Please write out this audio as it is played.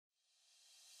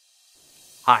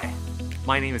Hi,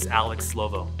 my name is Alex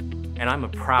Slovo, and I'm a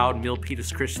proud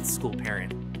Milpitas Christian School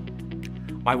parent.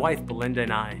 My wife Belinda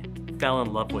and I fell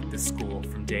in love with this school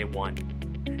from day one,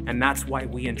 and that's why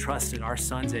we entrusted our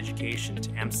son's education to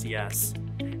MCS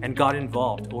and got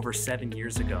involved over 7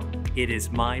 years ago. It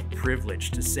is my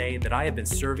privilege to say that I have been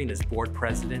serving as board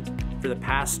president for the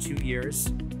past 2 years,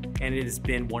 and it has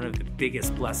been one of the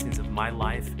biggest blessings of my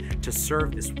life to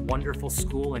serve this wonderful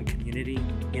school and community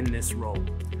in this role.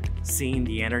 Seeing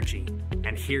the energy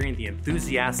and hearing the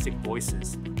enthusiastic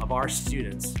voices of our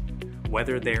students,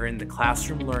 whether they're in the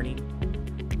classroom learning,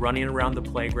 running around the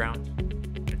playground,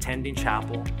 attending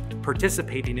chapel,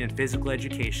 participating in physical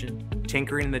education,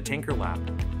 tinkering in the Tinker Lab,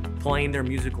 playing their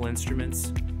musical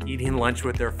instruments, eating lunch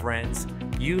with their friends,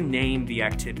 you name the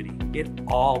activity. It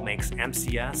all makes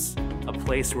MCS a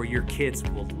place where your kids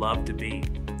will love to be.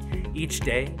 Each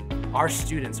day, our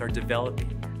students are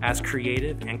developing as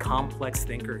creative and complex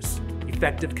thinkers,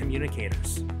 effective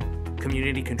communicators,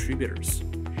 community contributors,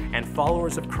 and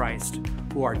followers of Christ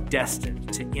who are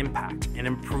destined to impact and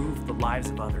improve the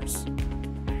lives of others.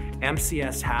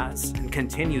 MCS has and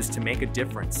continues to make a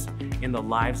difference in the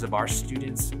lives of our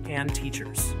students and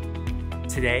teachers.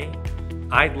 Today,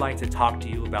 I'd like to talk to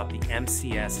you about the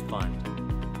MCS Fund.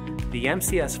 The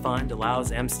MCS Fund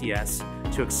allows MCS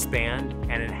to expand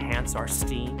and enhance our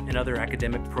STEAM and other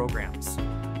academic programs,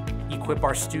 equip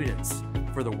our students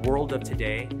for the world of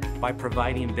today by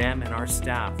providing them and our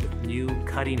staff with new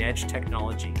cutting-edge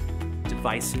technology,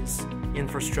 devices,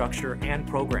 infrastructure, and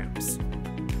programs.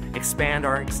 Expand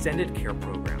our extended care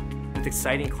program with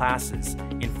exciting classes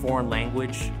in foreign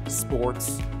language,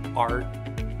 sports, art,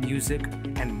 music,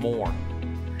 and more.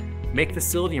 Make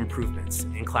facility improvements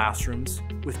in classrooms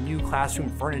with new classroom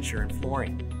furniture and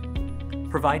flooring.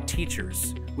 Provide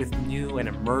teachers with new and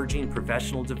emerging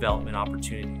professional development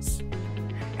opportunities,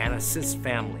 and assist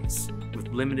families with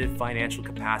limited financial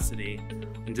capacity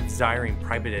and desiring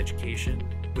private education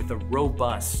with a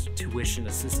robust tuition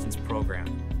assistance program.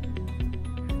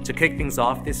 To kick things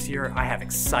off this year, I have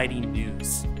exciting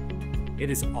news. It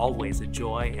is always a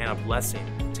joy and a blessing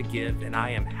to give, and I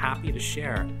am happy to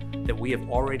share that we have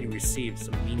already received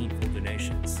some meaningful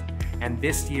donations. And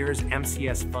this year's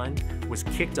MCS Fund was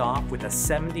kicked off with a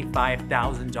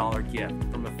 $75,000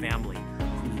 gift from a family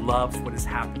who loves what is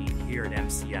happening here at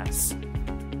MCS.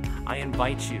 I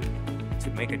invite you to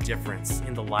make a difference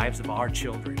in the lives of our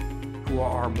children, who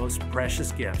are our most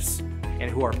precious gifts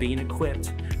and who are being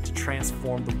equipped to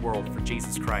transform the world for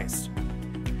Jesus Christ.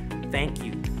 Thank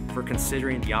you for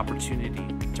considering the opportunity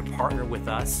to partner with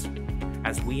us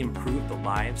as we improve the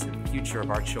lives and future of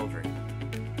our children.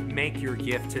 Make your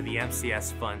gift to the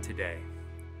MCS Fund today.